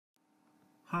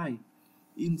Hi,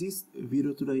 in this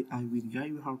video today I will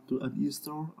guide you how to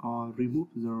uninstall or remove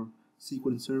the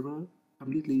SQL Server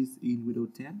completely in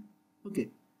Windows 10. Okay,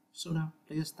 so now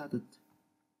let's start it.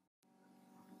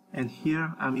 And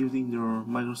here I'm using the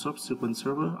Microsoft SQL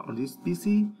Server on this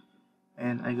PC,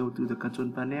 and I go to the control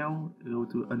panel, go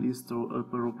to uninstall a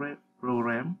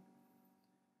program,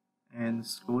 and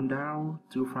scroll down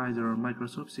to find the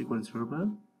Microsoft SQL Server.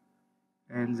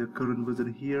 And the current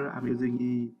version here I'm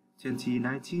using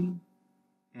 2019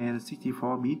 and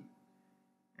 64-bit,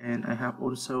 and I have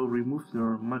also removed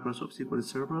the Microsoft SQL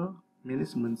Server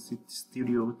Management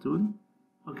Studio tool.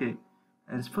 Okay,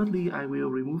 and firstly I will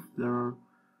remove the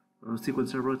SQL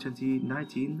Server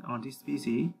 2019 on this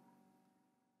PC.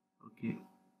 Okay.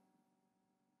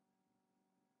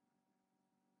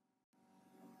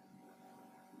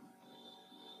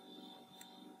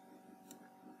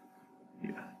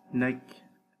 Yeah. Next,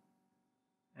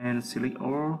 and select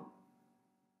all.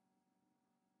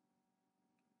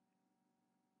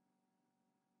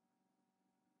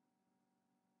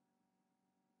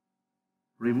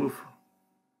 Remove.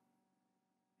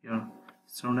 Yeah.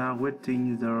 So now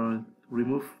waiting the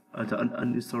remove the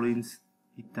uninstalling is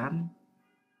done.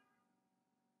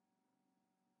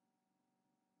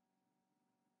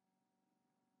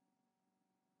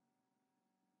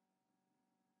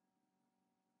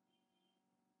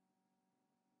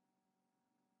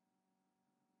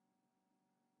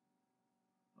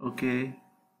 Okay.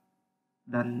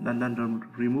 Then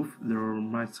remove the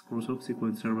Microsoft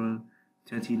SQL Server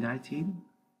 2019.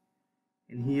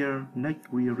 And here next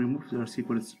we remove the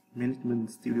SQL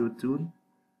Management Studio tool.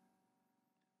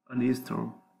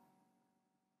 Uninstall.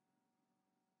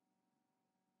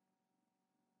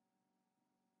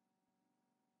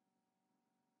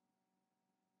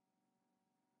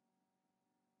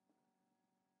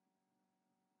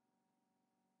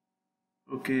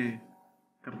 Okay,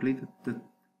 completed the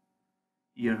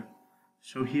year.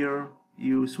 So here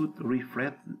you should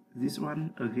refresh this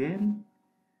one again.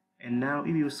 And now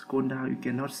if you scroll down, you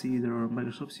cannot see the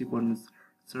Microsoft SQL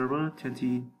Server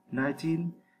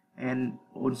 2019 and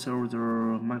also the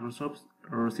Microsoft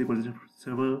SQL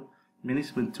Server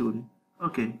Management tool.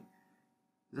 Okay,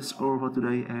 that's all for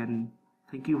today, and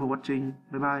thank you for watching.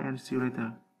 Bye bye and see you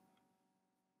later.